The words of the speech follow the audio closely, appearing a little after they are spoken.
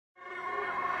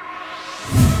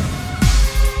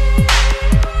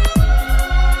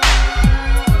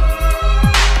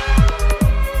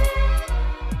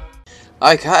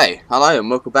Okay, hello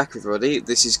and welcome back everybody.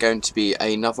 This is going to be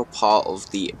another part of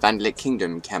the Vandalic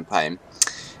Kingdom Campaign.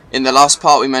 In the last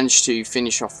part we managed to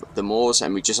finish off the Moors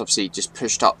and we just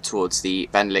pushed up towards the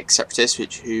Vandalic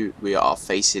Separatists, who we are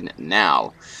facing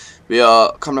now. We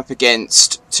are coming up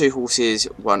against 2 horses,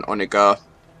 1 onager, a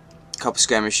couple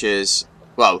skirmishers,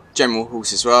 well, general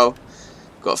horse as well.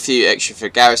 Got a few extra for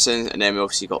garrison, and then we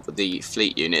obviously got the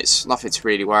fleet units. Nothing to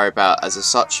really worry about as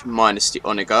such, minus the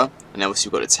onager, and obviously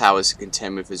we've got the towers to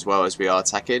contend with as well as we are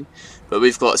attacking. But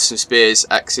we've got some spears,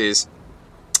 axes,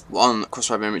 1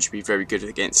 crossbow which would be very good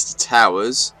against the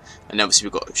towers, and then obviously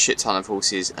we've got a shit ton of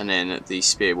horses, and then the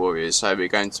spear warriors. So we're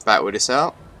going to battle this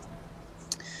out.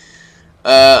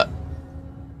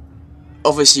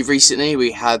 Obviously recently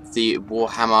we had the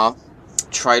Warhammer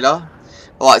trailer.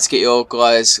 I'd like to get your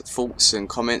guys' thoughts and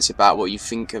comments about what you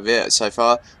think of it so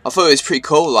far. I thought it was pretty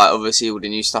cool, like obviously all the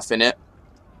new stuff in it.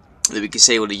 That we could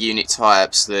see all the unit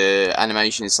types, the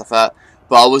animation and stuff like that.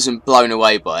 But I wasn't blown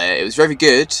away by it. It was very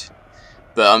good,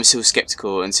 but I'm still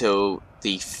skeptical until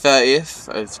the 30th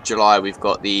of July. We've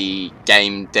got the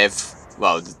game dev,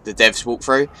 well, the devs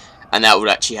walkthrough, and that would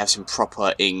actually have some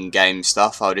proper in-game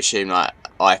stuff. I would assume like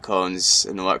icons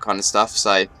and all that kind of stuff.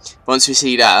 So once we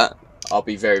see that, I'll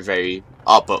be very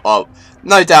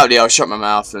no doubtly I'll shut my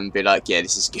mouth and be like, yeah,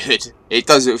 this is good. It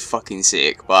does look fucking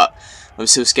sick, but I'm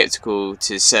still skeptical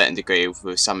to a certain degree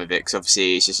with some of it, because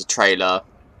obviously it's just a trailer.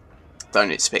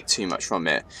 Don't expect too much from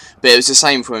it. But it was the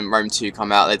same when Rome 2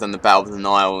 come out. They've done the Battle of the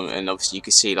Nile, and obviously you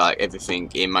could see like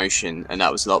everything in motion, and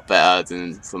that was a lot better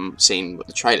than from seeing what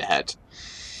the trailer had.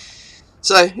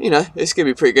 So, you know, it's going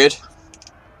to be pretty good.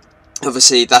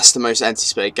 Obviously, that's the most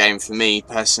anticipated game for me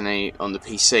personally on the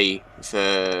PC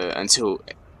until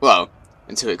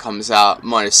it comes out,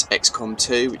 minus XCOM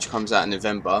 2, which comes out in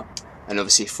November, and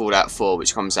obviously Fallout 4,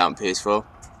 which comes out on PS4.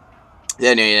 The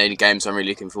only games I'm really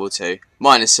looking forward to.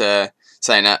 Minus saying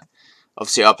that,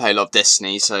 obviously I play a lot of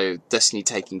Destiny, so Destiny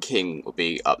Taken King will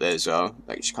be up there as well,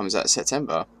 which comes out in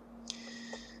September.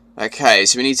 Okay,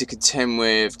 so we need to contend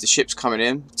with the ships coming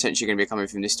in, potentially going to be coming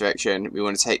from this direction. We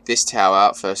want to take this tower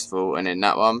out first of all, and then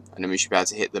that one, and then we should be able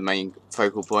to hit the main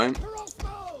focal point.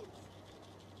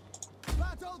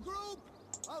 Battle group,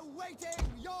 awaiting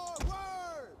your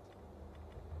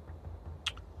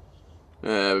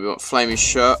word. We got Flaming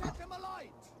Shot.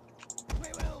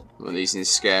 We want these in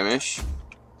skirmish.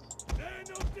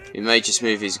 We may just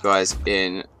move these guys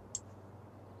in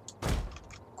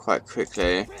quite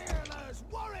quickly.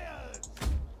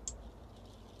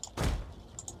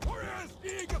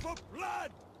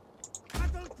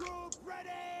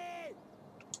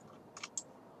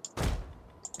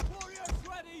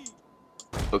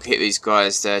 We'll keep these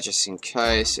guys there just in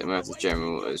case, and we'll have the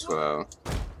general as well.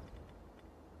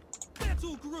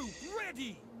 Battle group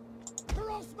ready.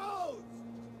 Crossbows.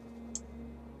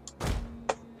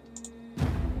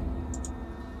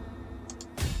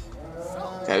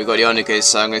 Okay, we've got the onagers,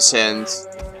 so I'm going to send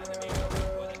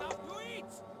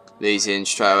these in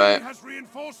straight away.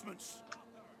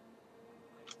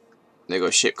 They've got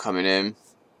a ship coming in.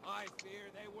 I fear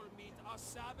they will meet a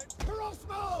savage.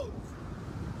 Crossbows.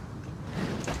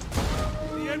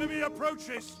 The enemy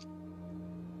approaches.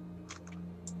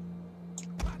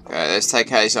 Okay, let's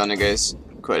take out these onagers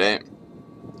quickly.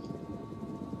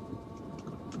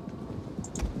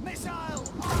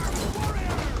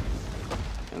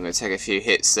 I'm going to take a few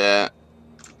hits there.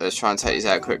 Let's try and take these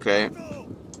out quickly.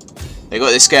 They've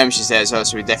got the skirmishers there as well,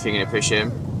 so we're definitely going to push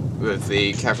him with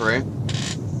the cavalry.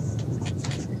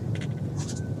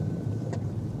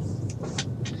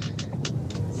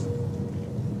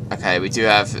 Okay, we do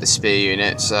have a spear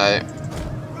unit, so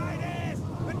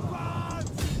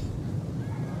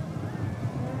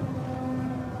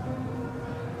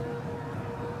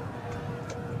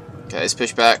okay, let's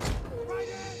push back.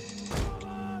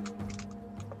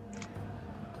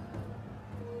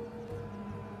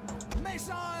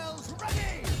 Missiles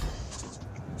ready.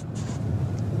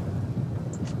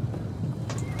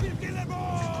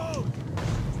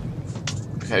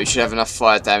 Okay, we should have enough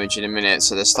fire damage in a minute,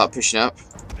 so let's start pushing up.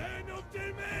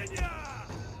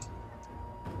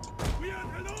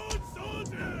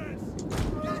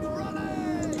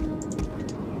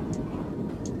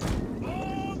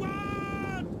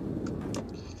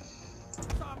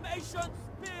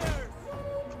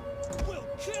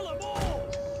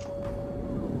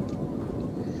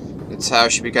 The tower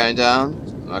should be going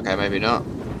down. Okay, maybe not.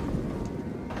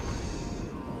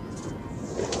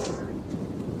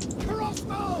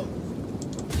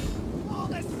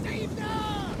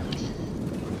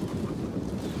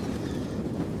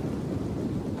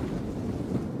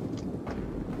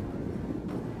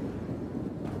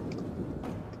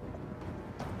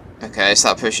 Okay,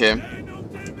 start pushing.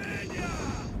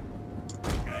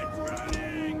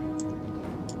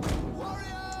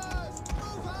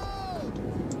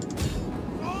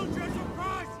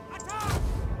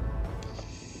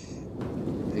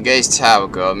 Engage tower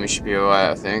gun, we should be alright,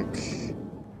 I think.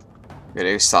 We're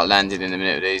gonna start landing in a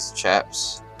minute with these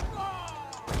chaps.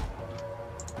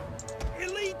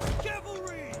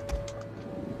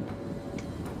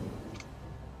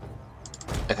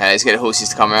 Okay, let's get the horses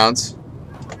to come around.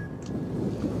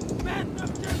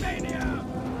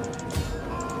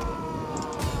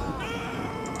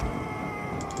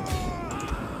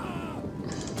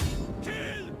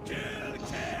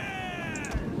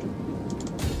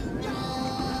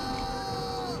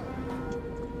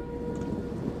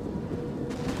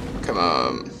 Come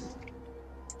on.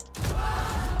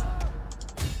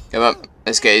 Come on,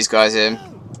 let's get these guys in.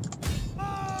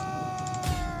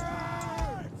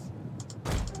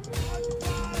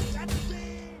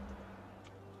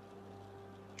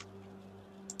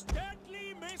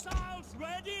 Deadly missiles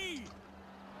ready.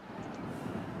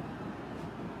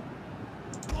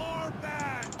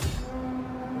 Warband.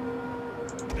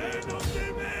 Men of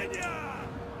Germania.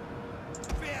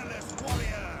 Fearless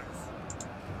warriors.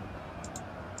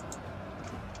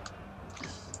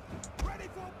 Ready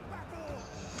for battle.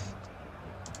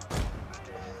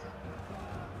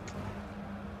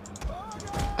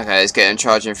 Okay, let's get them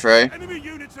charging through. Enemy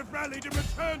units have rallied and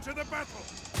returned to the battle.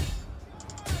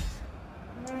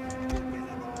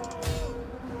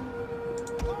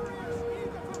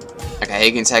 Okay,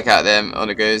 he can take out them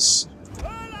onagers.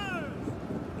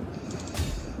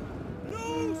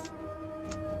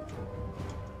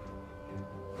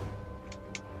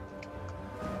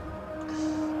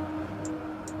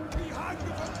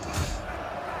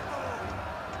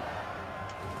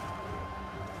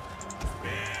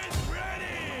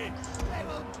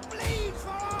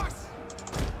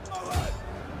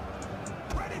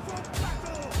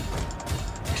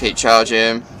 Keep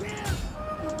charging.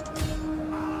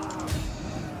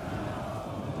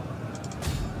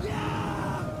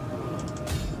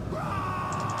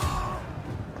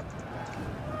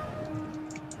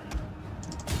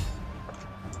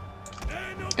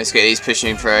 Let's get these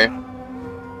pushing through.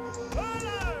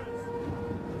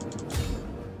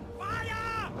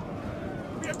 Fire!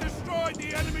 We have destroyed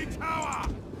the enemy tower.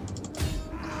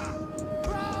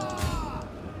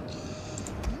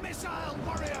 Missile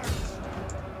warriors.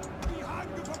 We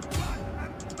hunger for blood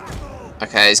and battle.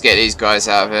 Okay, let's get these guys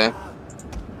out of here.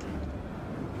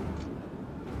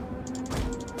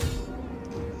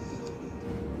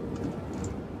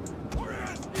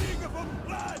 Warriors eager for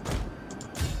blood.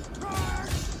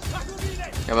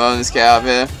 Come on, let's get out of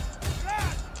here.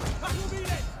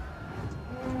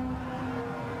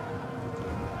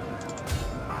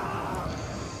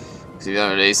 Because we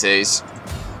don't release these.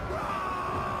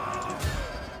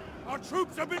 Our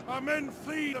troops are our men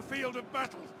flee the field of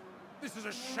battle. This is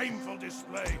a shameful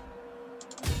display.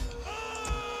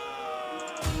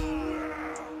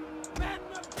 Men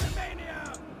of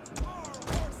Germania! Our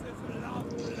horses love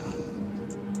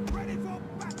blood. Ready for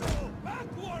battle! Back,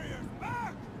 warriors,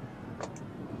 back!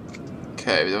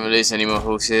 Okay, we don't release any more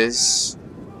horses.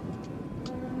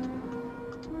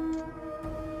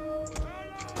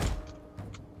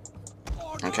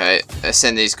 Okay, let's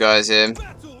send these guys in.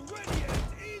 Battle ready and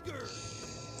eager!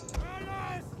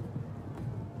 Allies!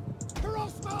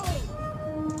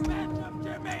 Crossbow! Men of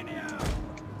Germania!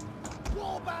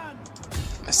 Warband!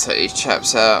 Let's take these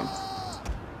chaps out.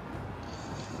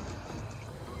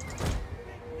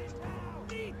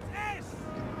 The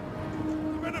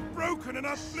men are broken and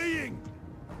are fleeing!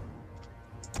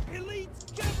 Elite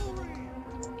cavalry!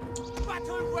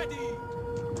 Battle ready!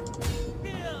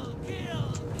 Kill,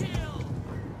 kill, kill!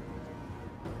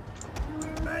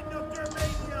 Men of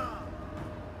Germania!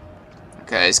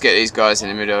 Okay, let's get these guys in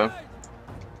the middle.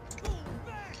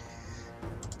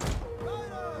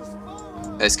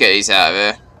 Let's get these out of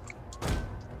here.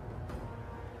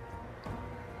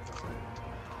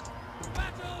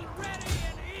 Battle ready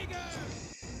and eager!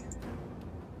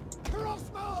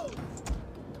 Crossbows!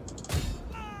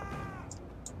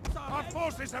 Our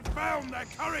forces have found their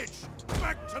courage!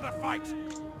 Back to the fight!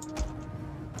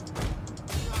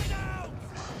 Right out!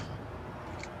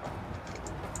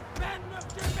 Men of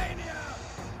Germania!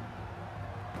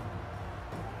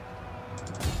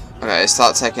 Okay, let's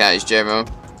start taking out his general.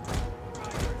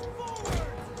 Riders forward!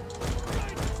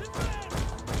 Riders and men!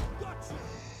 Gotcha!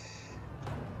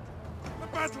 The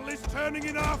battle is turning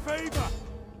in our favor!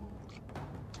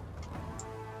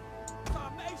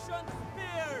 Formation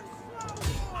spears!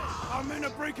 Our men are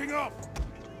breaking off!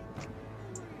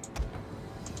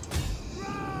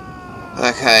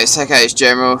 Okay, let's take out his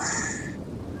general.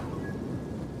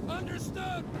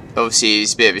 Obviously,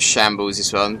 it's a bit of a shambles,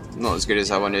 this one. Not as good as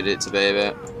I wanted it to be,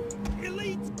 but...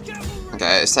 Elite cavalry.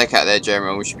 Okay, let's take out their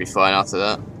general. We should be fine after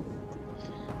that.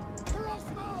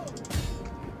 Crossbow.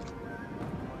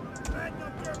 Men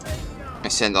of Germania.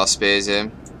 Let's send our spears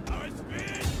in. Our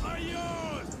spears are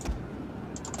yours.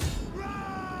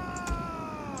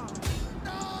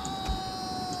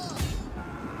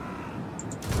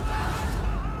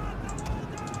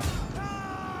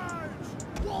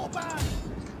 Warband.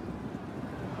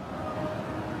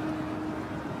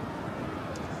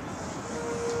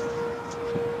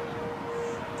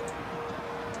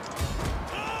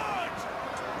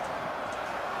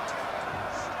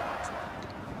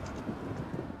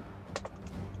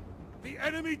 The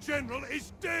enemy general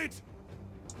is dead!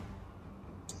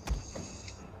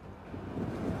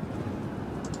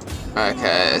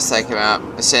 Okay, let's take him out.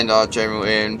 Let's send our general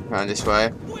in around this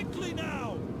way. Quickly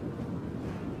now!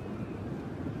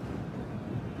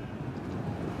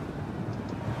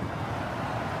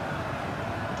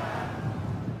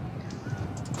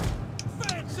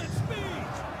 Advance at speed!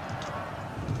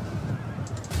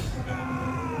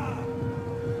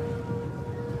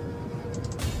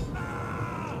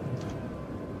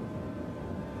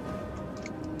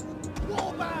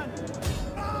 Warband!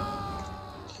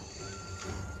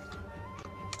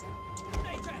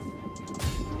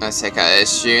 Let's take out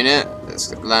this unit.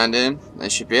 Let's land in.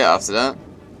 That should be it after that.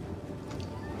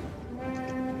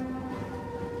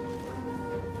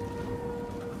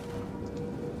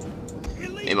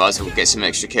 We might as well get some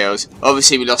extra kills.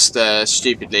 Obviously, we lost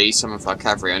stupidly some of our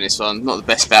cavalry on this one. Not the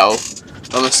best battle,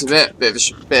 I must admit.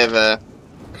 Bit of a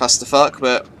clusterfuck,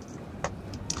 but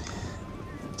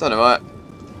don't know what.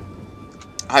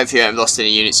 Hopefully, we haven't lost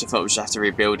any units. If not, we just have to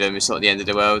rebuild them. It's not the end of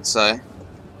the world, so.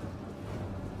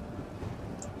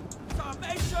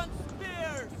 Formation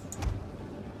spears!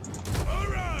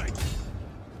 Alright!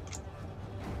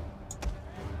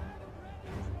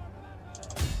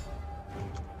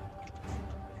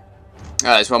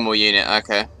 Oh, there's one more unit.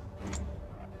 Okay.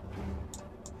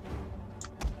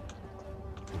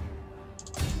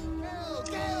 Kill,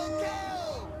 kill,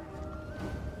 kill!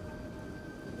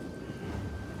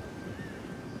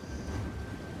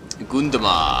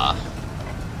 Gundama.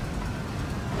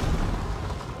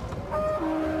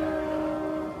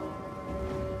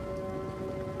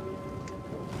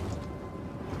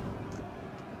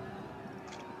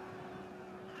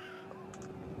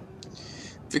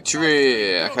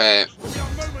 Victory. Okay. We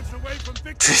are moments away from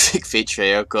victory! Terrific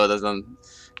victory. Oh god, I've done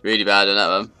really bad on that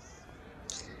one.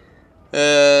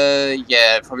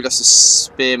 Yeah, probably lost a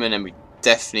spearman and we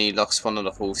definitely lost one of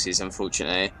the horses,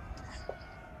 unfortunately.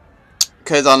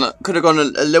 Could have gone a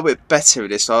little bit better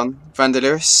with this one.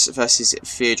 Vandalic versus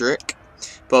Theodoric.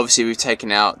 But obviously we've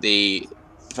taken out the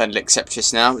Vandalic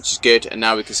Sceptress now, which is good, and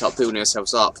now we can start building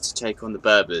ourselves up to take on the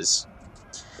Berbers.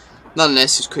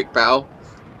 Nonetheless, it was a quick battle.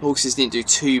 Horses didn't do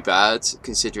too bad,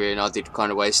 considering I did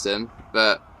kind of waste them,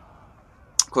 but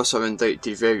Crossbowmen don't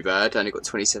do very bad. I only got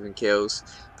 27 kills,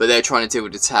 but they're trying to deal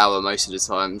with the tower most of the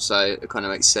time, so it kind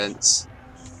of makes sense.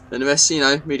 And the rest, you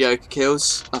know, mediocre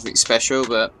kills, nothing special,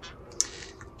 but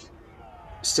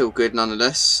still good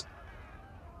nonetheless.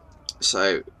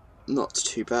 So, not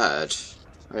too bad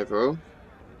overall.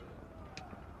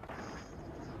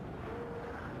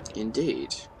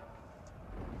 Indeed.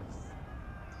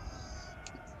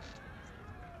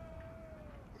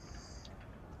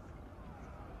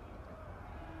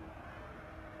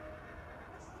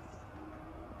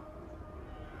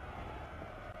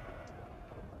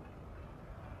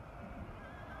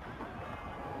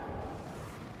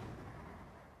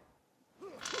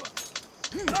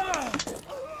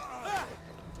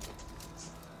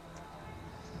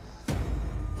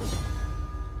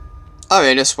 Oh,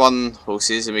 yeah, just one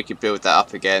horses, and we can build that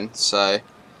up again. So,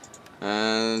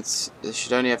 and they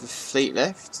should only have a fleet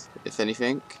left, if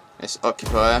anything. Let's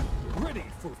occupy. Ready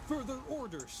for further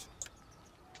orders.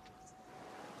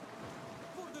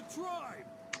 For the tribe.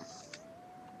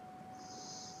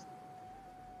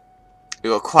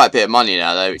 We've got quite a bit of money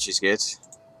now, though, which is good.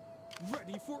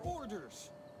 Ready for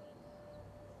orders.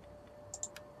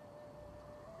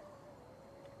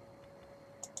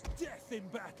 Death in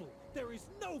battle. There is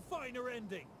no finer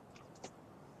ending.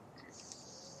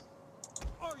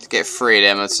 Let's get 3 of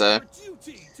them, I'd say.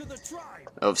 Duty to the tribe.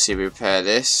 Obviously, we repair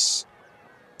this.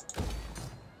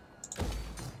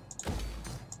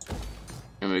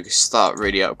 And we can start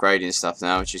really upgrading stuff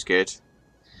now, which is good.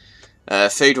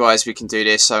 Food wise, we can do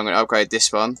this, so I'm going to upgrade this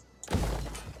one.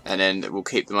 And then we'll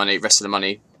keep the money, rest of the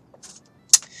money.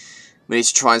 We need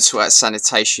to try and sort out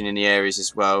sanitation in the areas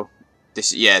as well.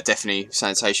 This, yeah, definitely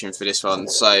sanitation for this one.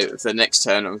 So for the next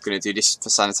turn, I'm going to do this for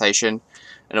sanitation,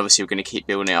 and obviously we're going to keep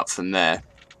building it up from there.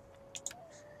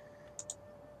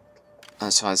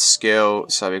 Unsigned skill.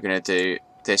 So we're going to do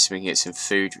this. We can get some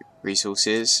food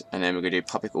resources, and then we're going to do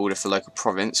public order for local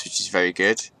province, which is very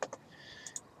good.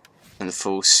 And the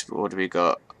false. What do we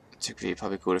got? Typically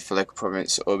public order for local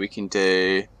province, or we can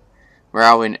do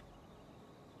morale in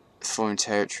foreign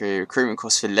territory, recruitment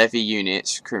costs for levy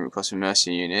units, recruitment costs for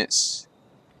mercenary units.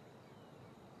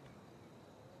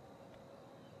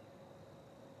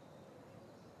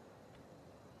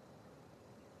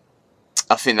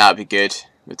 I think that would be good.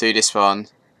 We'll do this one,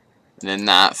 and then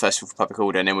that, first of all for public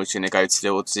order, and then we're just going to go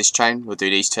towards this chain. We'll do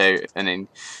these two, and then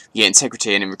you get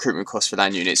integrity, and then recruitment costs for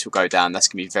land units will go down. That's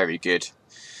going to be very good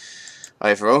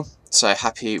overall. So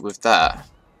happy with that.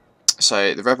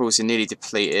 So the rebels are nearly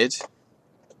depleted.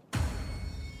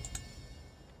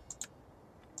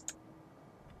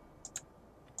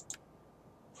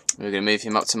 We're going to move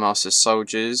him up to Master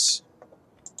Soldiers.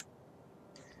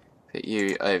 Put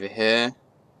you over here.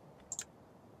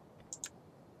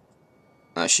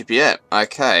 That should be it.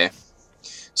 Okay.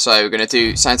 So we're going to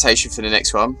do sanitation for the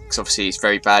next one, because obviously it's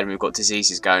very bad and we've got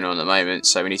diseases going on at the moment.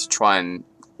 So we need to try and,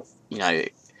 you know,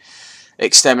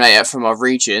 exterminate it from our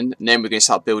region, and then we're going to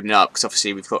start building up, because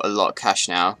obviously we've got a lot of cash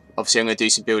now. Obviously I'm going to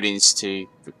do some buildings to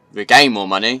regain more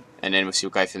money, and then obviously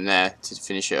we'll go from there to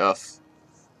finish it off.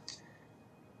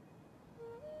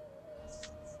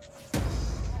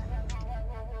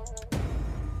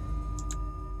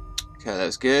 Okay,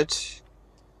 that's good.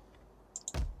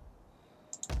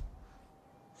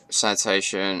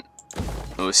 Sanitation.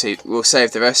 We'll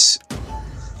save the rest.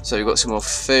 So we've got some more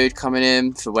food coming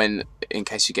in for when, in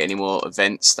case we get any more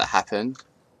events that happen.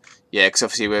 Yeah, because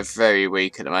obviously we're very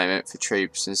weak at the moment for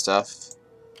troops and stuff.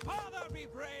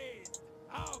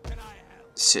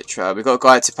 Citra. We've got a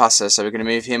guy to Passa, so we're going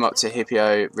to move him up to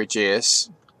Hippio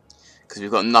Regius, because we've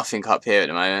got nothing up here at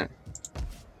the moment.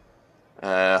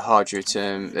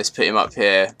 Hardrutum, let's put him up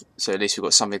here, so at least we've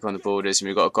got something on the borders, and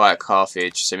we've got a guy at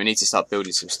Carthage, so we need to start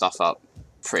building some stuff up,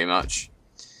 pretty much.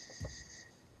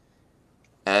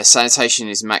 Sanitation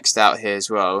is maxed out here as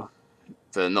well,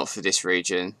 but not for this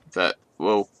region, but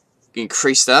we'll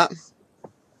increase that.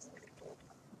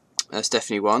 That's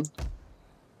definitely one.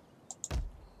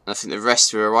 I think the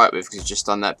rest we're alright with, because we've just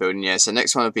done that building. Yeah, so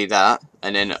next one will be that,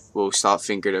 and then we'll start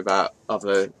thinking about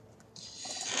other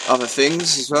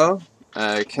things as well.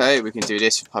 Okay, we can do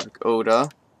this for public order.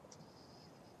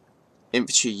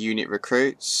 Infantry unit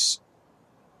recruits.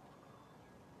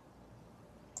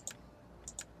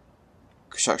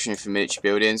 Construction for military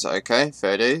buildings. Okay,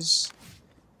 fair dues.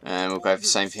 And we'll go for the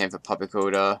same for him for public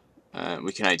order.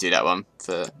 We can only do that one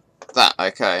for that.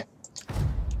 Okay.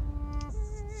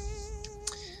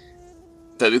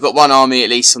 But we've got one army at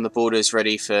least on the borders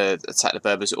ready for attack the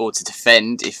Berbers, or to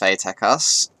defend if they attack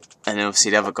us. And then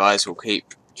obviously the other guys will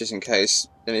keep, just in case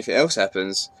anything else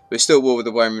happens. We're still at war with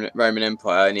the Roman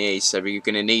Empire in the east, so we're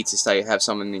going to need to have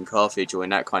someone in Carthage or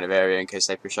in that kind of area in case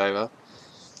they push over.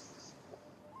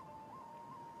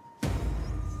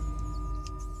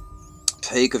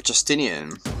 Plague of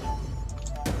Justinian.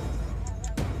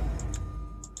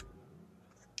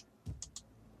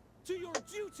 To your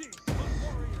duty,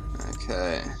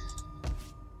 Okay.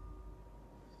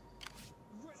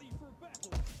 ready for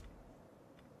battle.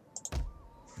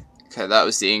 Okay, that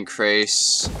was the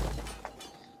increase.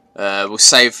 We'll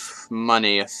save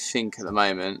money, I think, at the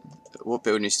moment. What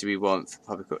buildings do we want for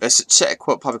public order? Let's check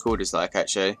what public order is like,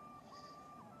 actually.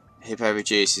 Hippo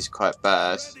reduce is quite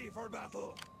bad. Ready for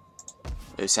battle.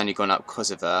 It's only gone up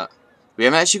because of that. We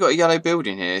haven't actually got a yellow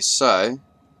building here, so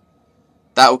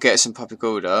that will get some public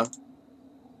order.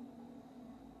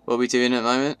 What are we doing at the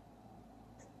moment?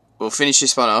 We'll finish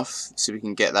this one off so we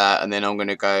can get that, and then I'm going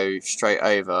to go straight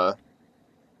over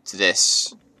to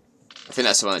this. I think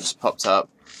that's the one that just popped up.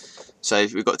 So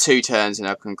we've got 2 turns, and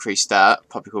I can increase that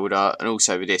public order, and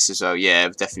also with this as well. Yeah,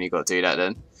 we've definitely got to do that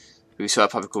then. We saw a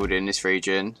public order in this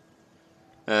region.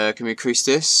 Can we increase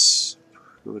this?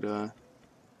 Order.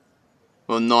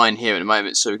 Well, 9 here at the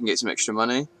moment, so we can get some extra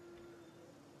money.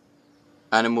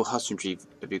 Animal husbandry.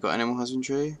 Have you got animal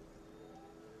husbandry?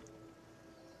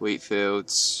 Wheat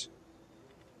fields.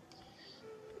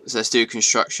 So let's do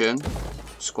construction.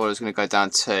 Squad is going to go down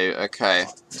 2. Okay.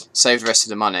 Save the rest of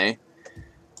the money.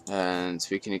 And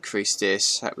we can increase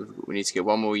this. We need to get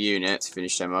 1 more unit to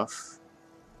finish them off.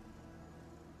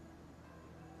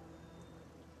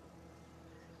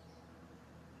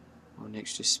 One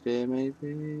extra spear,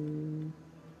 maybe?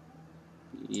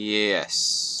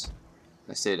 Yes.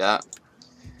 Let's do that.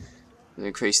 We'll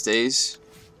increase these.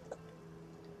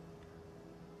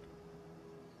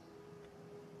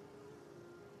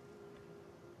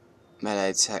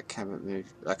 Melee attack, camera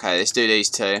move. Okay, let's do these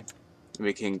two.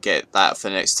 We can get that for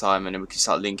next time, and then we can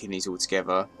start linking these all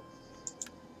together.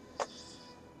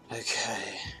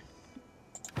 Okay.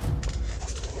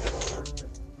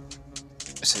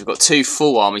 So we've got 2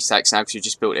 full army stacks now because we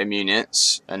just built them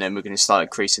units, and then we're going to start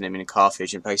increasing them in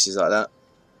Carthage and places like that.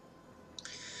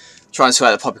 Try and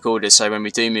sort out the public order so when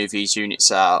we do move these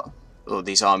units out, or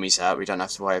these armies out, we don't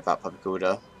have to worry about public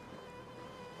order.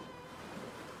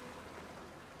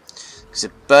 Because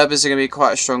the Berbers are going to be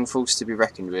quite a strong force to be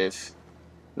reckoned with.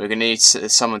 We're going to need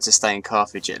someone to stay in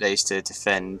Carthage at least to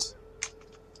defend.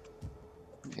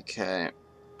 Okay.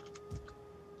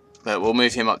 But we'll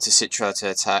move him up to Citra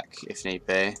to attack if need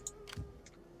be.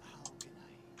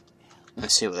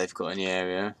 Let's see what they've got in the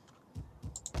area.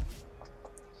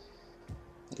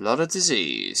 A lot of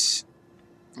disease.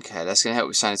 Okay, that's going to help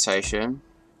with sanitation.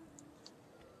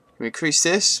 Can we increase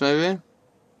this, maybe?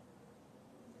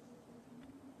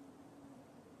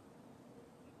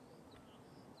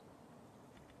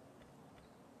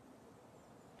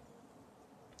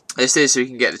 Let's do this so we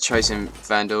can get the chosen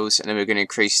Vandals, and then we're going to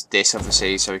increase this,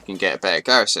 obviously, so we can get a better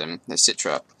garrison. That's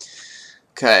Citra.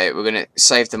 Okay, we're going to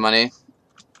save the money,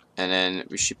 and then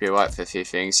we should be alright for a few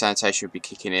things. Sanitation will be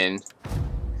kicking in.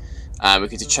 We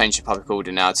could change the public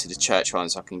order now to the church one,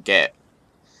 so I can get...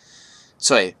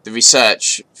 Sorry, the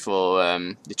research for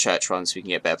the church one, so we can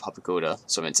get better public order.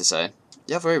 That's what I meant to say.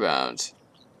 The other way around.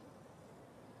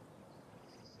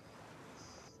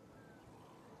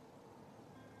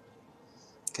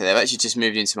 Okay, they've actually just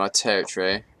moved into my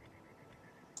territory.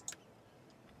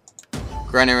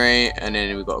 Granary, and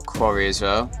then we've got a quarry as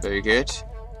well. Very good.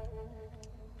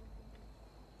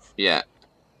 Yeah.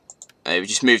 We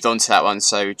just moved on to that one,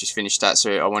 so we just finished that.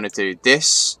 So I want to do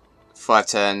this, 5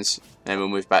 turns, and we'll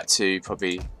move back to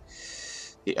probably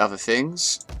the other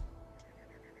things.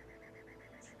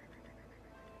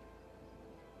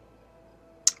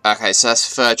 Okay, so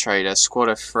that's Fur Trader,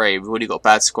 Squalor 3. We've already got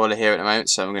Bad Squalor here at the moment,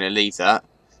 so I'm going to leave that.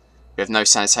 We have no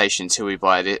sanitation until we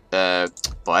buy it.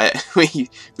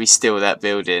 we steal that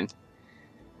building.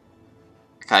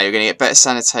 Okay, we're going to get better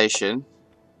sanitation,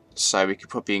 so we could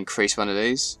probably increase one of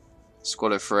these.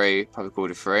 Squalor 3, Public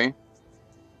Order 3.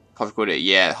 Public Order,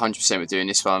 yeah, 100% we're doing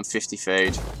this one. 50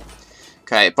 food.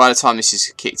 Okay, by the time this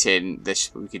is kicked in,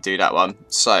 we could do that one.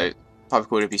 So,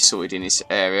 Public Order will be sorted in this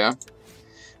area.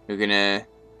 We're going to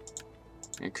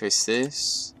increase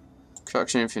this.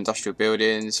 Construction for industrial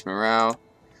buildings, morale,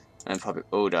 and public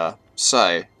order.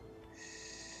 So,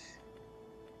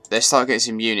 let's start getting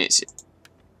some units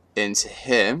into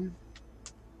him.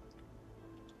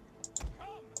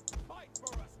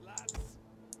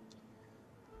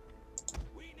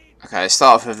 Okay, let's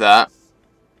start off with that.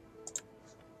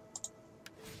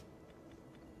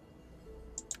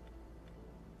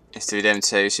 Let's do them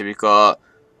two. So we've got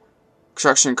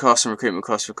construction costs and recruitment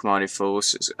costs for commanding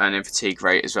force, and then fatigue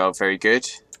rate as well. Very good.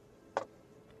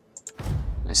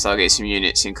 Let's start getting some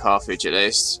units in Carthage at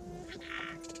least.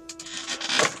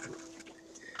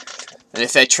 And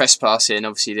if they're trespassing,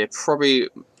 obviously they're probably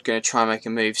going to try and make a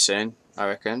move soon, I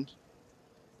reckon.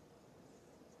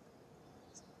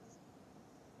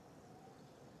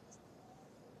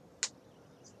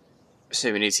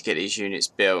 So we need to get these units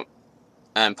built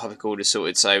and public order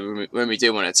sorted, so when we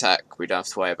do want to attack, we don't have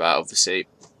to worry about, obviously,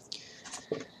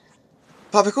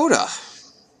 public order.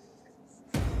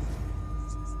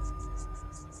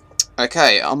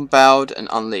 Okay, Unbowed and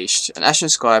Unleashed. An ashen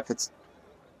sky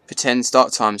pretends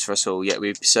dark times for us all, yet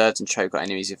we've served and choked our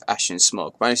enemies with ashen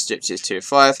smog. Bonus objectives 2 of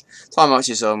 5. Time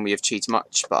marches on, we have cheated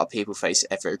much, but our people face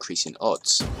ever increasing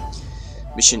odds.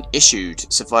 Mission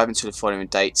issued. Survive until the following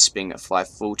date, spring at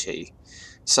 5:40.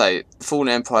 So, the fallen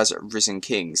empires are risen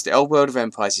kings. The old world of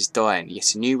empires is dying,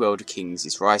 yet a new world of kings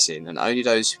is rising, and only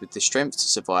those with the strength to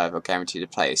survive are guaranteed a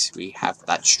place. We have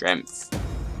that strength.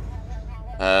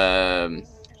 15,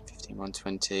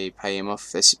 120, pay him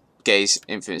off. Let's get his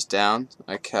influence down.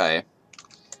 Okay.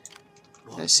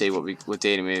 Let's see what we're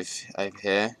dealing with over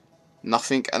here.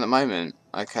 Nothing at the moment.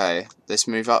 Okay, let's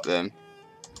move up then.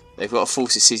 They've got a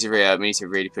force at Caesarea. We need to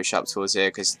really push up towards here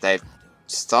because they're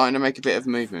starting to make a bit of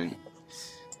movement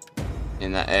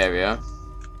in that area.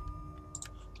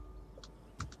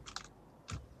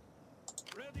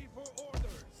 Ready for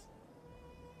orders.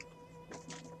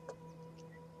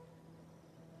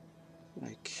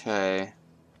 Okay.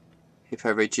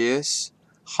 Hippo Regius.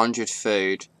 100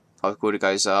 food. Public order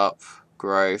goes up.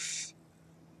 Growth.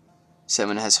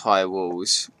 Settlement has higher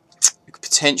walls. We could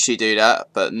potentially do that,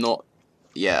 but not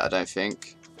yet, I don't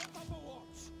think.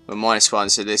 We're -1,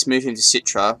 so let's move him to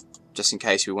Citra, just in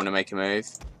case we want to make a move.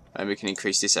 And we can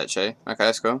increase this actually. Okay,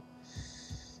 that's cool.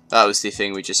 That was the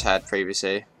thing we just had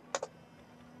previously.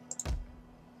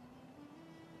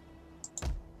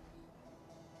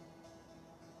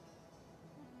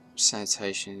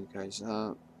 Sanitation goes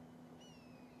up.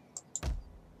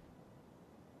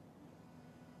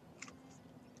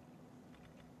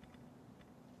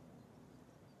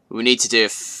 We need to do a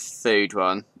food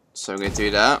one, so we're going to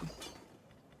do that. And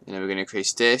then we're going to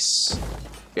increase this.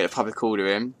 Get a public order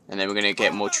in, and then we're going to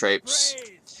get more troops.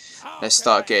 Let's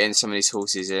start getting some of these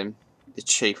horses in. The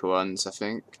cheaper ones, I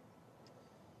think.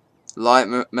 Light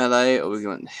melee, or we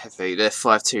want heavy? They're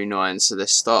 529, so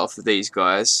let's start off with these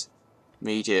guys.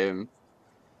 Medium.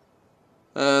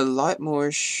 Light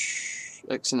moreish.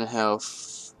 Excellent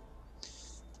health.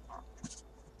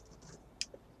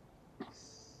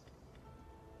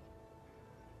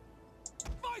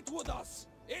 Fight with us.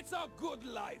 It's a good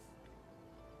life.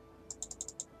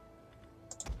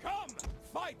 Come,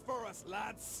 fight for us,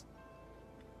 lads.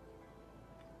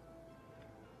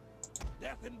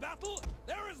 Death in battle,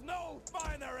 there is no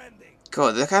finer ending.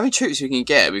 God, look how many troops we can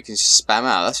get. We can spam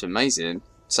out. That's amazing.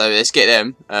 So let's get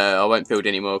them. I won't build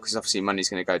anymore because obviously money's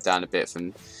going to go down a bit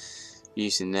from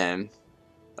using them.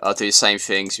 I'll do the same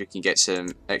thing so we can get some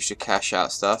extra cash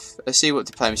out stuff. Let's see what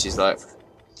diplomacy is like.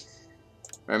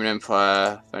 Roman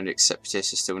Empire, Vandalic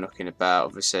Separatists are still knocking about,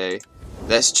 obviously.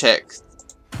 Let's check.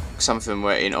 Some of them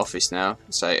were in office now.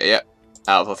 So, yeah,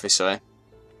 out of office, sorry.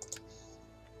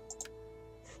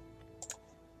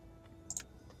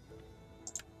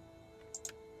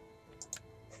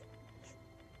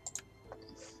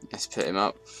 Let's put him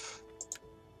up.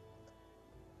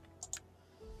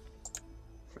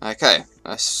 Okay,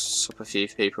 let's swap a few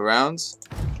people around.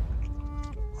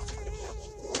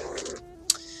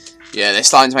 Yeah, they're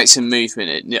starting to make some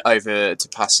movement over to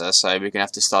Passa, so we're going to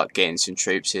have to start getting some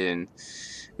troops in.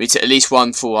 We need to at least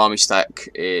one full army stack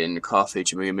in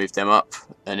Carthage, and we can move them up,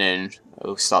 and then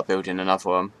we'll start building another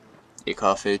one in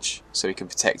Carthage, so we can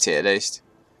protect it at least.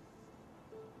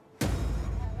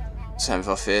 Same with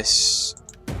office.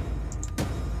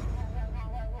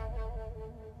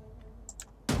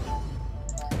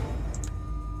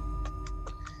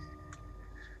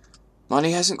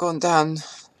 Money hasn't gone down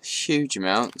a huge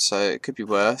amount, so it could be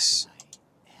worse.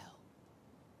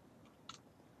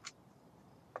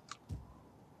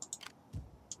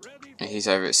 He's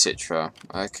over at Citra.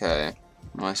 Okay.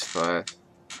 -5.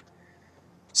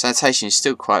 Sanitation is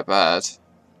still quite bad.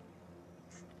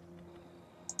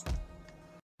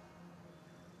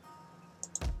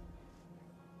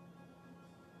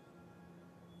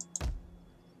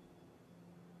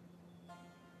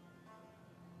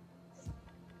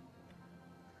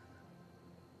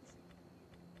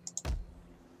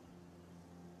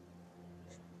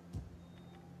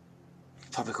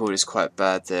 Public order is quite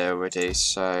bad there already,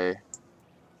 so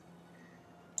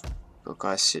got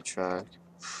guys Citra.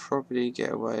 Probably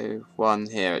get away with one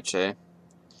here actually.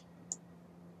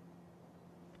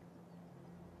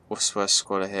 What's the worst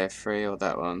squatter here? 3 or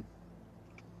that one?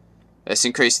 Let's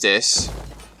increase this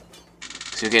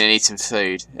because we're gonna need some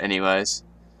food anyways.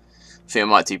 I think I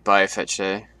might do both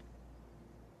actually,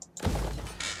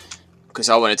 because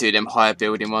I want to do them higher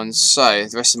building ones. So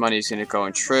the rest of the money is going to go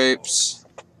on troops.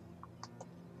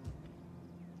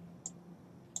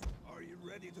 Are you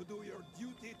ready to do your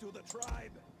duty to the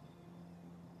tribe?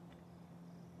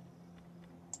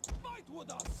 Fight with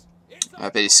us. I'll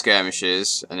be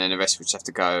skirmishes, and then the rest will just have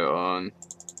to go on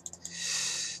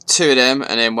 2 of them,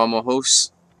 and then 1 more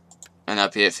horse, and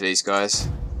that'll be it for these guys.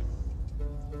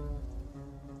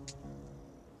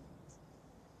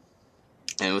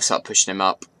 And we'll start pushing them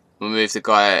up. We'll move the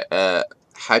guy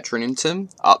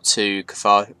Hadronington up to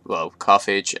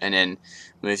Carthage, and then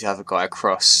move the other guy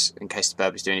across in case the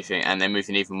Berbers do anything, and then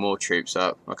moving even more troops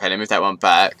up. Okay, then move that one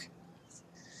back.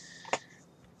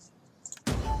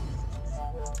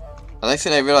 I don't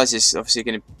think they realise it's obviously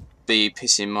going to be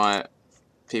pissing my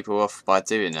people off by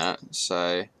doing that,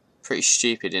 so pretty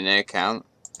stupid in their account.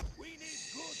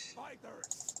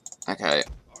 Okay,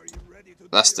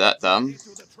 that's that done.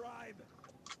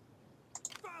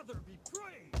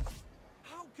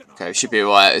 Okay, we should be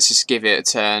alright. Let's just give it a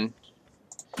turn.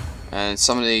 And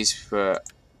some of these were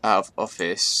out of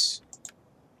office.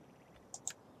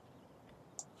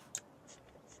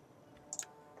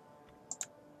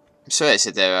 I'm sorry it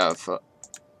said they're out of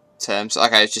terms.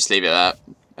 Okay, let's just leave it at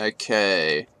that.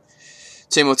 Okay.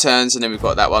 2 more turns and then we've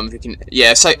got that one. We can,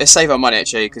 yeah, let's save our money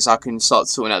actually, because I can start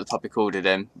sorting out the public order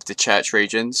then, with the church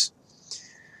regions.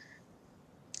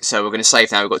 So we're going to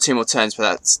save now. We've got 2 more turns, but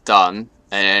that's done.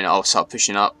 And then I'll start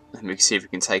pushing up, and we can see if we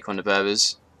can take on the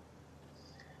Berbers.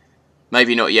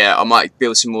 Maybe not yet. I might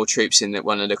build some more troops in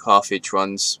one of the Carthage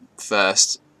ones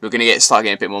first. We're going to start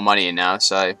getting a bit more money in now,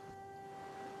 so.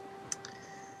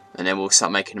 And then we'll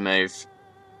start making a move.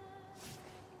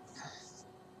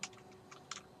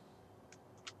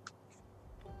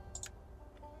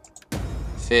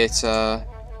 Theatre,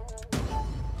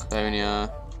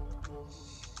 Colonia.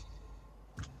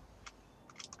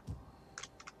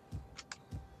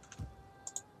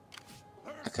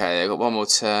 Okay, they've got one more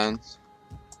turn.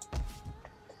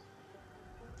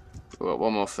 We've got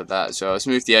one more for that as well. Let's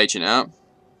move the agent out.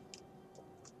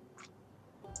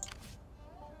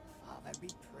 Father be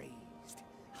praised.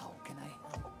 How can I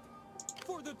help?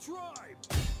 For the tribe.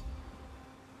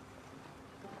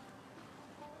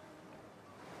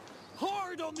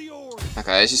 Hard on the oars.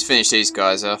 Okay, let's just finish these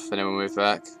guys off and then we'll move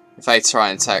back. If they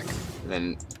try and attack,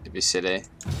 then it'd be silly.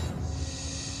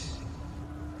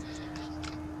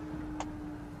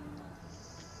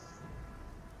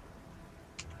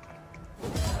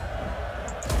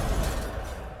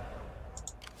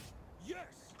 Yes.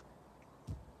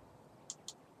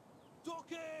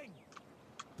 Docking.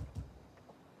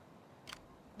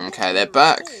 Okay, they're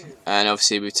back, and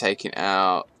obviously we've taken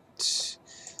out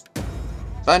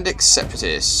Vandalic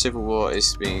Separatists. Civil War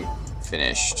is being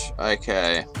finished.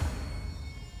 Okay.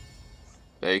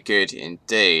 Very good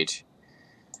indeed.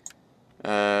 We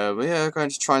are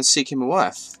going to try and seek him a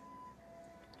wife.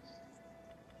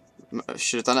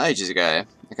 Should have done it ages ago.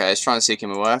 Okay, let's try and seek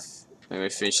him a wife. Then we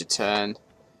finish the turn.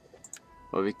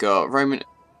 What we got? Roman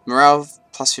morale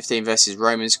plus 15 versus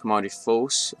Romans commanded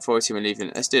force. Authority when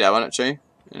leaving. Let's do that one actually,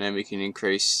 and then we can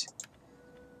increase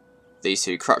these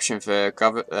two. Corruption for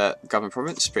government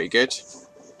province. Pretty good.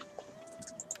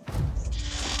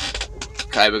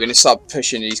 Okay, we're going to start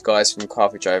pushing these guys from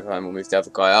Carthage over, and we'll move the other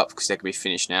guy up because they're going to be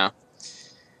finished now.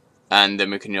 And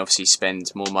then we can obviously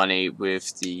spend more money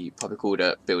with the public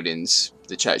order buildings,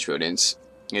 the church buildings.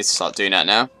 We need to start doing that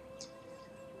now.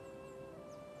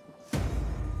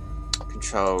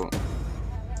 Control. Okay,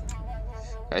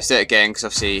 let's do it again because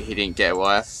obviously he didn't get a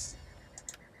wife.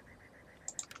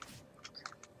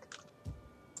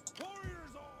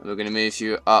 We're going to move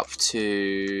you up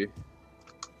to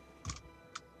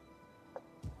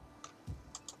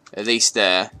at least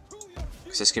there,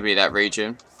 because this could be that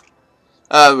region.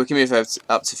 We can move up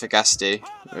to Fagasti,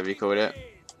 whatever you call it.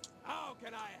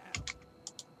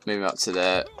 Move up to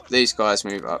there. These guys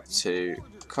move up to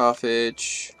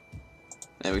Carthage.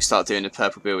 Then we start doing the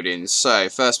purple buildings. So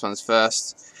first one's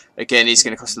first. Again, these are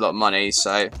going to cost a lot of money.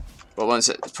 So, but once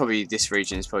probably this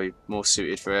region is probably more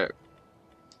suited for it.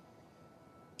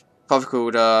 Public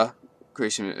order,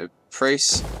 increasing of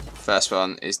priests. First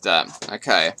one is that.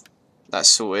 Okay, that's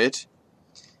sorted.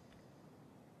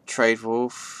 Trade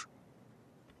wolf.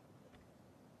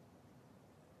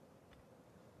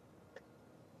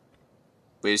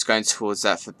 We're just going towards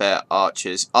that for better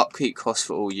archers. Upkeep cost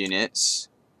for all units.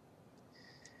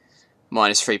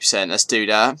 Minus 3%. Let's do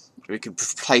that. We could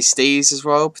replace these as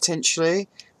well, potentially.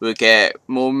 We'll get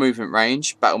more movement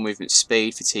range. Battle movement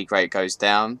speed. Fatigue rate goes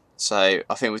down. So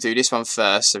I think we'll do this one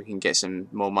first so we can get some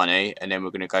more money. And then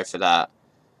we're going to go for that.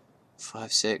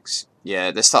 5, 6.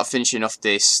 Yeah, let's start finishing off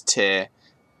this tier.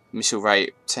 Missile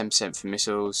rate 10% for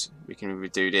missiles. We can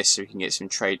redo this so we can get some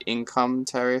trade income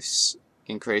tariffs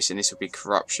increase, and this will be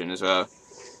corruption as well.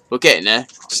 We're getting there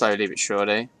slowly but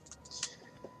surely.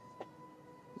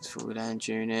 Full land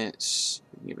units.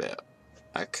 Give it.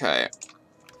 Okay.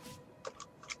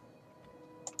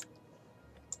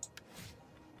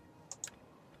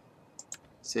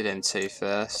 Let's do them two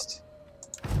first.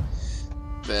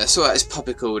 But so that is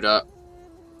public order.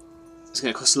 It's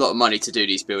going to cost a lot of money to do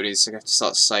these buildings, so we have to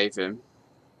start saving.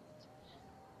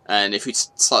 And if we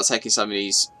start taking some of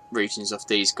these regions off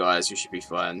these guys, we should be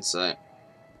fine. So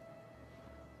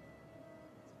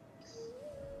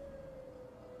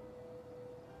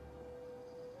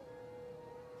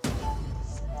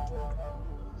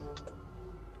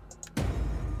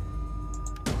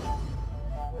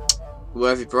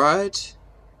worthy bride.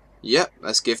 Yep,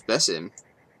 let's give blessing.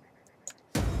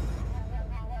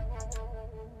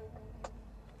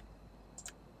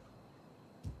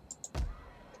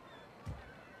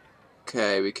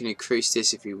 Okay, we can increase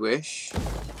this if we wish.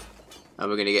 And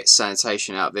we're going to get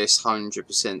sanitation out of this,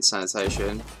 100%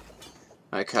 sanitation.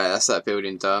 Okay, that's that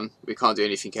building done. We can't do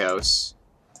anything else.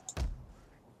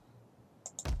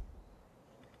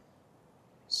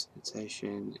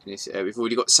 Sanitation. We've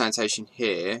already got sanitation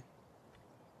here.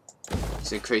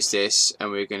 Let's increase this,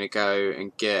 and we're going to go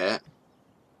and get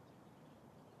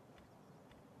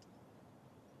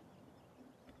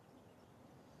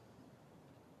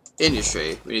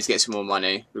industry. We need to get some more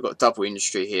money. We've got double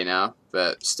industry here now,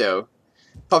 but still,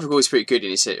 public order is pretty good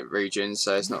in this region,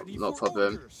 so it's not a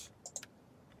problem.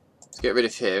 Let's get rid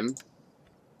of him.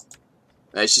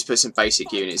 Let's just put some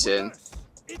basic units in.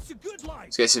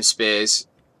 Let's get some spears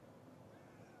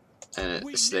and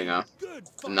a slinger,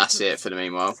 and that's it for the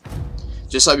meanwhile.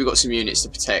 Just so we've got some units to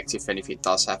protect if anything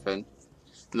does happen.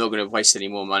 I'm not going to waste any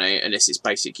more money unless it's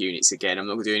basic units again. I'm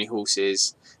not going to do any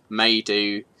horses. May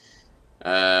do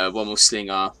one more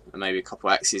slinger and maybe a couple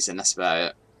axes, and that's about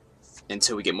it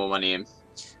until we get more money in.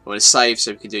 I want to save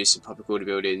so we can do some public order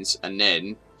buildings, and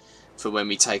then for when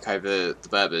we take over the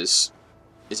Berbers,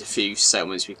 there's a few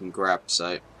settlements we can grab.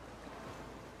 So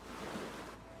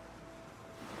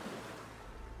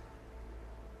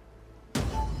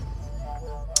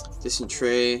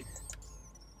dysentery,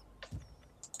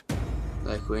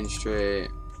 local industry,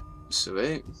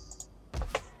 sweet.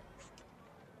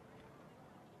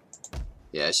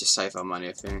 Yeah, let's just save our money,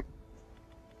 I think.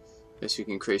 Guess we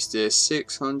can increase this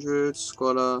 600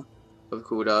 squalor,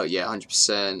 public order, yeah,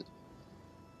 100%.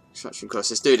 Construction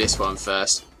costs. Let's do this one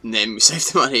first, and then we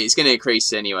save the money. It's going to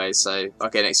increase anyway, so I'll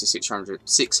get an extra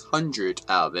 600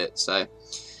 out of it. So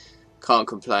can't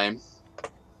complain.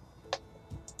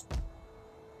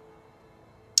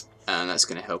 And that's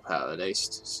going to help out at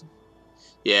least.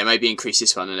 Yeah, maybe increase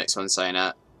this one, the next one saying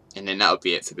that, and then that would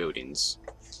be it for buildings.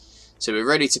 So we're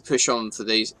ready to push on for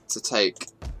these to take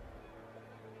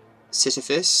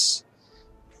Sisyphus.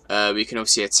 We can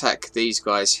obviously attack these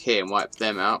guys here and wipe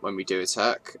them out when we do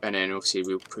attack, and then obviously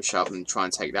we'll push up and try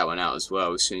and take that one out as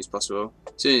well as soon as possible.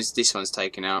 As soon as this one's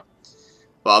taken out.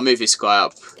 But I'll move this guy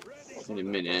up in a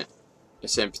minute.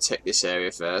 Let's then protect this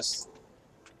area first.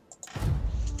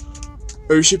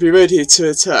 We should be ready to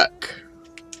attack.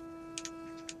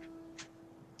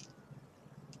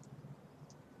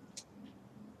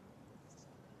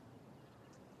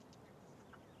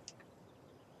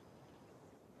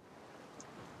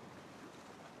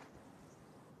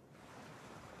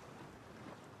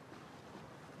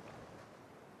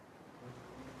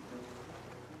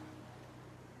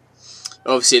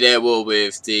 Obviously they're at war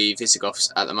with the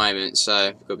Visigoths at the moment,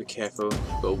 so we've got to be careful.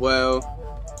 But well.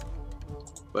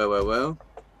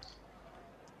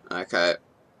 Okay.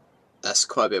 That's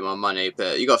quite a bit more money,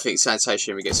 but you got to think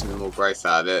sanitation, we get some more growth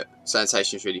out of it.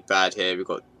 Sanitation is really bad here. We've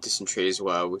got dysentery as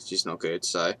well, which is not good,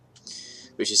 so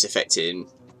which is affecting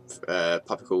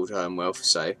public order and wealth,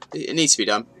 so it needs to be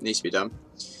done. It needs to be done.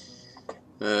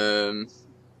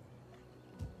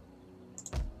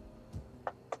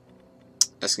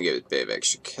 That's going to give a bit of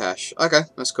extra cash. Okay,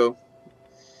 that's cool.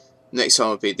 Next one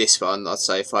would be this one. I'd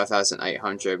say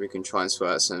 5,800. We can try and sort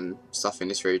out some stuff in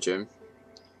this region.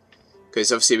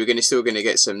 Because obviously we're still going to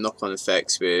get some knock-on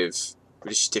effects with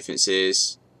religious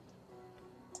differences.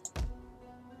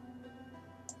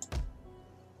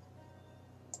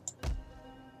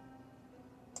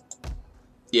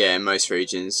 Yeah, in most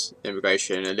regions.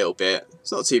 Immigration a little bit.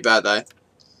 It's not too bad though.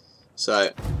 So,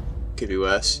 could be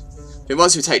worse. But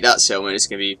once we take that settlement, it's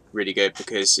going to be really good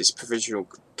because it's provincial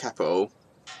capital.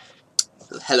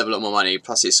 A hell of a lot more money,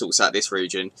 plus it sorts out this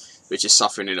region, which is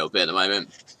suffering a little bit at the moment.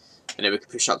 And then we can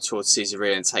push up towards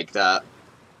Caesarea and take that.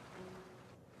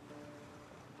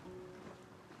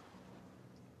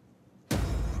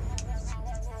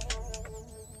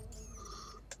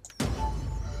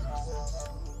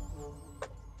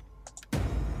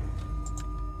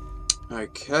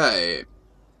 Okay.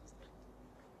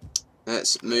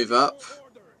 Let's move up.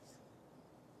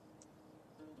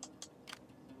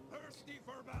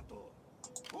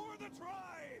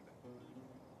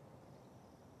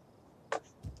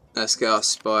 Let's get our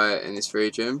spy in this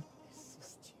region.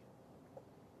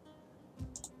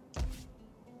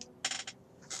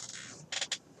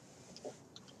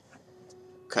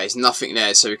 Okay, there's nothing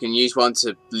there, so we can use one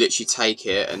to literally take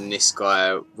it, and this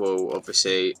guy will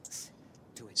obviously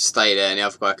stay there, and the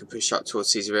other guy can push up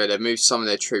towards Caesarea. They've moved some of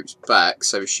their troops back,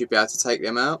 so we should be able to take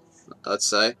them out, I'd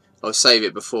say. I'll save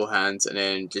it beforehand, and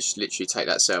then just literally take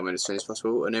that settlement as soon as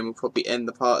possible, and then we'll probably end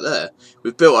the part there.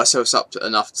 We've built ourselves up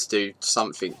enough to do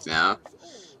something now,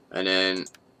 and then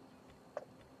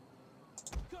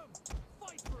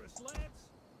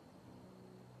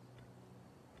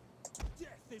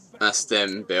that's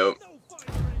them built.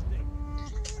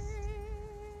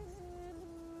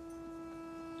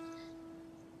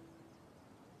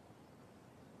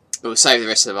 We'll save the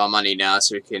rest of our money now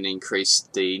so we can increase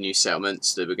the new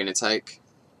settlements that we're going to take.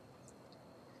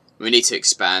 We need to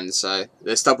expand, so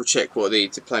let's double check what the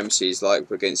diplomacy is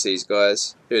like against these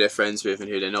guys, who they're friends with and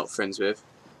who they're not friends with.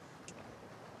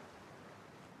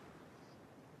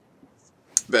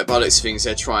 But by the looks of things,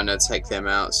 they're trying to take them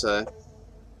out, so.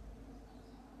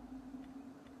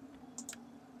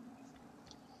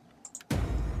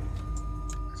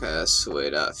 Okay, let's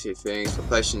sort out a few things.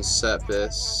 Population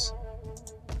surplus.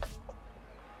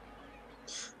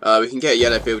 We can get a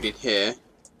yellow building here,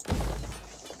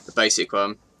 the basic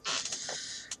one.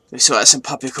 We sort out some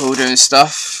public order and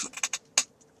stuff.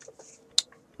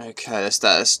 Okay,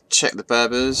 let's check the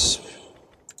Berbers.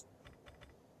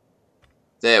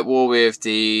 They're at war with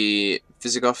the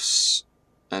Visigoths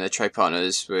and their trade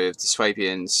partners with the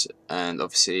Swabians and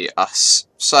obviously us.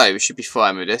 So we should be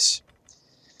fine with this.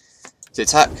 To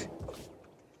attack.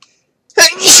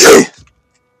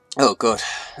 Oh god,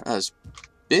 that was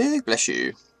big, bless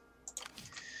you.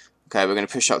 Okay, we're going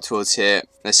to push up towards here.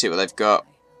 Let's see what they've got.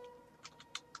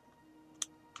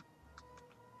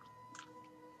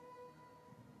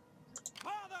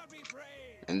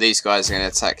 And these guys are going to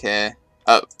attack here.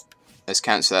 Oh, let's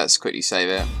cancel that. Let's quickly save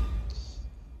it.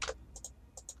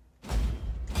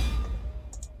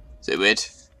 Is it weird?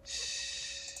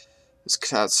 Let's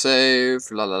cloud save.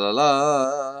 La la la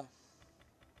la.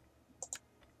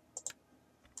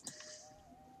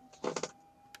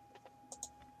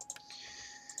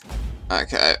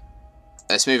 Okay.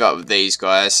 Let's move up with these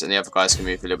guys, and the other guys can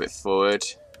move a little bit forward.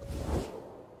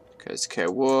 Goes to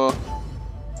declare war.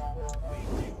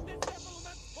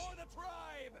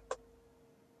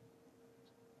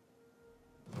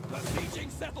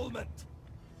 Settlement.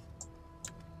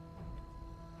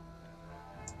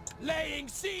 Laying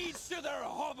siege to their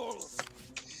hovels.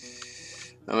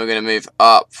 And we're going to move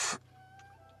up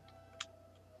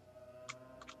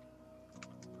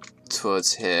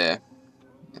towards here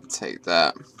and take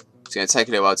that. It's going to take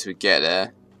a little while till we get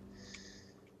there.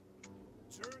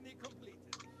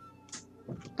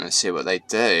 Let's see what they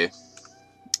do.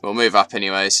 We'll move up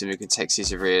anyway, so we can take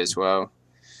Caesarea as well.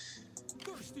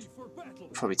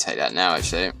 Probably take that now,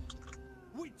 actually.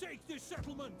 We take this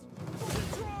settlement for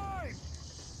the tribe.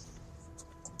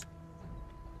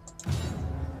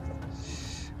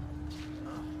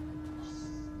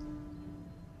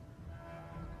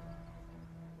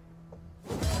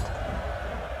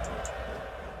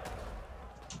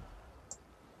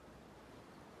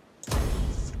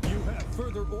 You have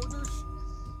further orders?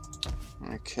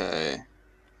 Okay.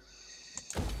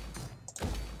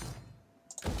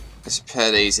 Let's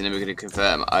prepare these and then we're going to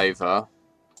convert them over.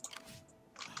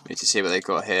 We need to see what they've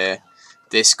got here.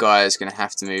 This guy is going to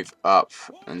have to move up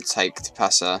and take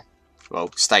Tapasa.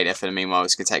 Well, stay there for the meanwhile.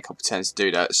 It's going to take a couple of turns to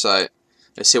do that. So,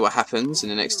 let's see what happens in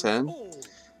the next turn.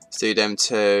 Let's do them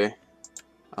two.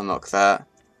 Unlock that.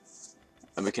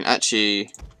 And we can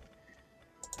actually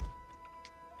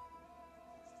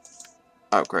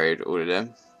upgrade all of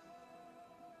them.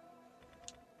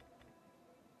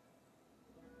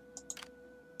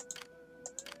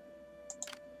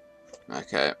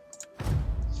 Okay.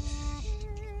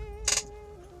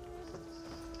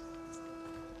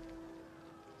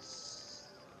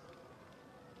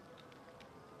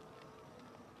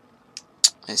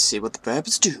 Let's see what the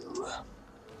Berbers do.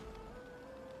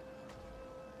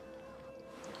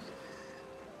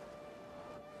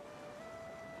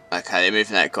 Okay, they're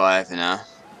moving that guy over now.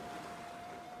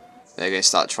 They're going to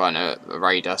start trying to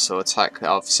raid us or attack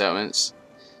other settlements.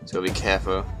 So we'll be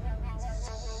careful.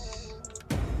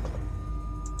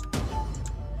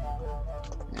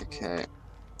 Okay.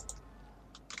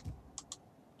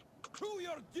 To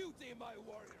your duty, my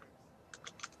warrior.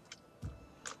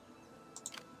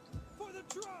 For the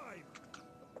tribe.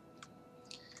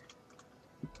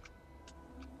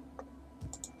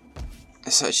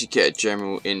 Let's actually get a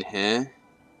general in here.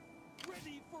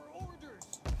 Ready for orders.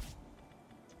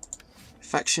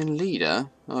 Faction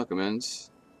leader? Arguments.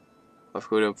 I've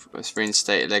called up a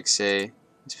reinstated legacy.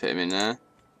 Let's put him in there.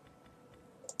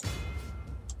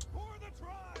 For the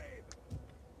tribe.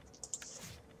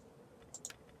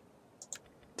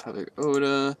 Public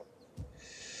order.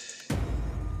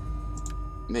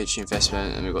 Military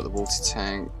investment, and we've got the water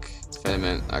tank.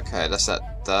 Development. Okay, that's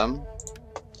that done.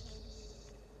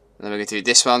 And then we're going to do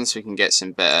this one so we can get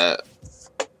some better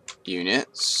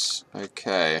units.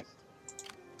 Okay.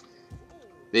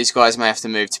 These guys may have to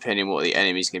move depending on what the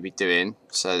enemy's going to be doing.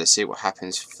 So let's see what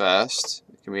happens first.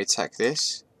 Can we attack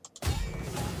this?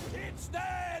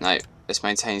 No. Let's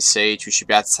maintain siege. We should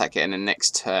be able to attack it in the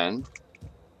next turn.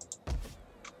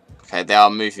 Okay, they are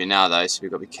moving now though, so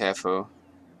we've got to be careful.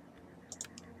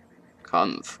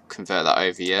 Can't convert that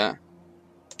over yet.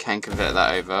 Can convert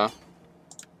that over.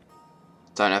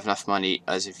 Don't have enough money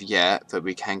as of yet, but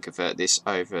we can convert this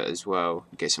over as well.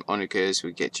 We get some onagers,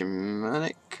 we get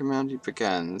Germanic commanded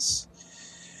brigands.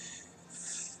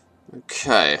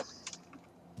 Okay.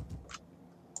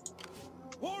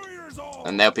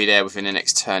 And they'll be there within the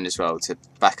next turn as well to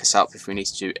back us up if we need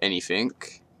to do anything.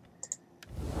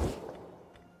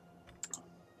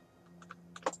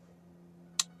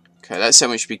 Okay, that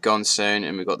settlement should be gone soon,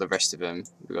 and we've got the rest of them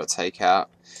we've got to take out.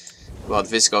 Well, the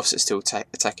Visigoths are still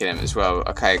attacking them as well.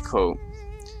 Okay, cool.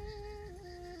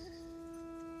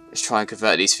 Let's try and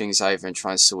convert these things over and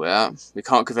try and sort it out. We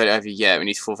can't convert it over yet. We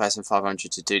need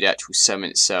 4,500 to do the actual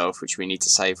settlement itself, which we need to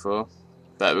save for.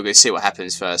 But we're going to see what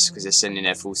happens first, because they're sending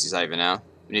their forces over now.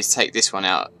 We need to take this one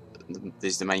out.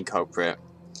 This is the main culprit.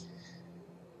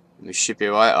 We should be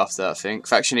alright after that, I think.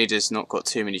 Faction leader's not got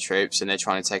too many troops, and they're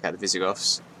trying to take out the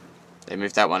Visigoths. They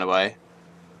moved that one away.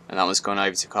 And that one's gone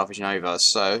over to Carthage Nova,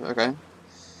 so, okay.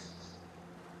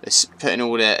 They're putting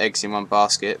all their eggs in one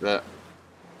basket, but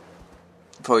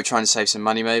probably trying to save some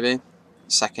money, maybe.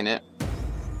 Sacking it.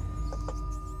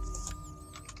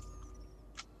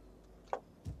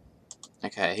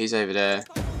 Okay, he's over there.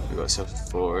 We've got ourselves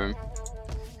a forum.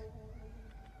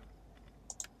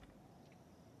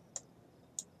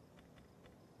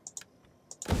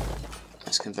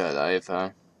 Let's convert that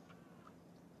over.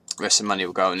 The rest of the money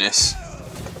will go on this.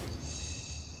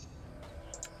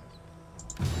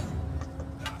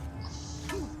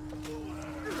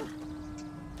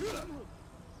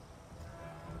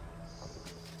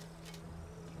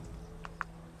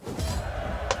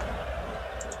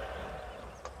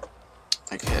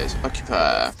 Okay, let's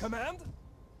occupy. Command?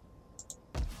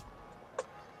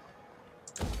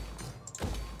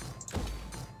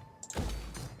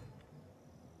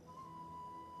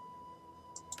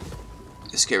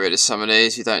 Let's get rid of some of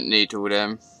these. We don't need all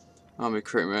them. Army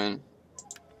recruitment.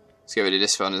 Let's get rid of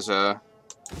this one as well.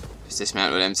 Let's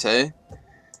dismantle them too.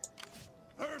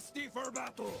 Thirsty for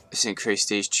battle. Let's increase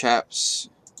these chaps.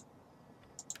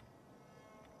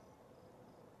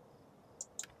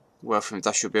 Wealth from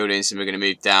industrial buildings, and we're going to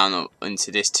move down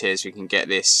into this tier so we can get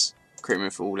this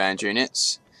recruitment for all land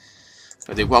units.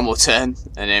 I'll do one more turn,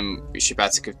 and then we should be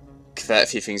able to convert a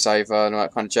few things over and all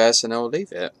that kind of jazz, and I'll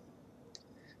leave it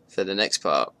for the next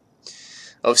part.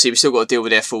 Obviously, we've still got to deal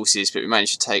with their forces, but we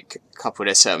managed to take a couple of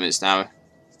their settlements now,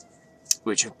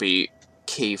 which will be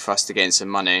key for us to gain some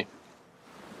money.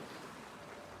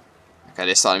 Okay,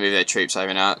 they're starting to move their troops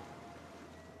over now.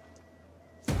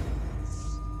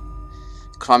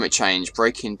 Climate change,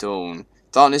 breaking dawn.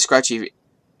 Darkness gradually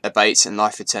abates and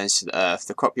life returns to the earth.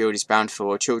 The crop yield is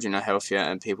bountiful, children are healthier,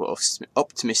 and people are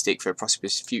optimistic for a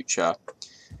prosperous future.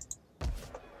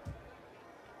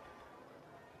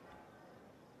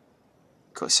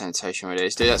 Got sanitation ready.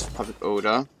 Let's do that for public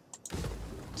order.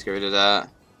 Let's get rid of that.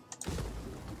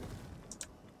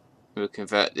 We'll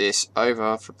convert this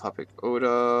over for public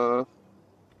order.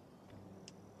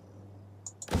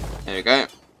 There we go.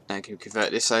 And can convert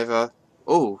this over.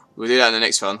 Oh, we'll do that in the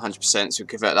next one, 100%, so we'll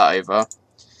convert that over.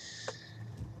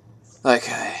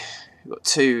 Okay, we've got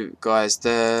two guys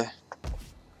there.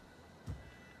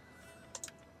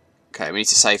 Okay, we need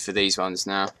to save for these ones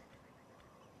now.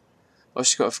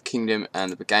 Ostrogoth Kingdom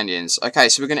and the Burgundians. Okay,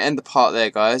 so we're going to end the part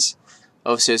there, guys.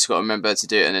 Obviously, we've just got to remember to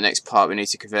do it in the next part. We need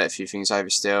to convert a few things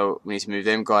over still. We need to move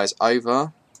them guys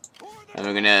over. And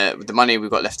we're going to, with the money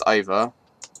we've got left over,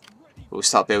 we'll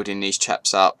start building these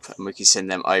chaps up, and we can send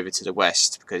them over to the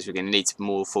west, because we're going to need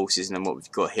more forces than what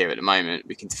we've got here at the moment.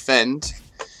 We can defend,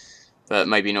 but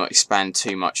maybe not expand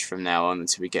too much from now on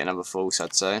until we get another force,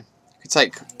 I'd say. We could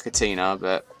take Katina,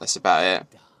 but that's about it.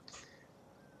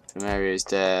 Some areas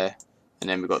there, and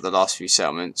then we've got the last few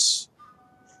settlements.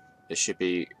 There should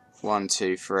be 1,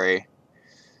 2, 3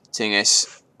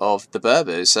 Tingus of the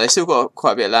Berbers. So they've still got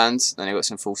quite a bit of land, and they've got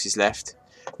some forces left.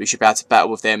 We should be able to battle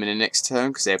with them in the next turn,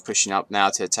 because they're pushing up now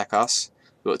to attack us.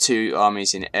 We've got 2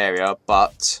 armies in the area,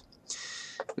 but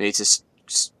we need to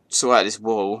sort out this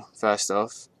wall first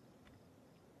off,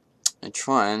 and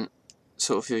try and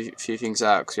sort a few things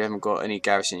out, because we haven't got any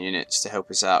garrison units to help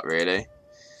us out really.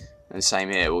 And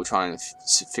same here, we'll try and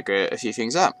figure a few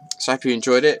things out. So I hope you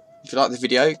enjoyed it. If you liked the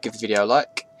video, give the video a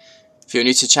like. If you're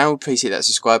new to the channel, please hit that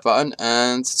subscribe button,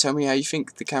 and tell me how you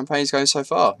think the campaign is going so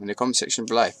far in the comment section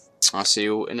below. I'll see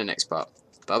you all in the next part.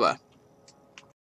 Bye bye.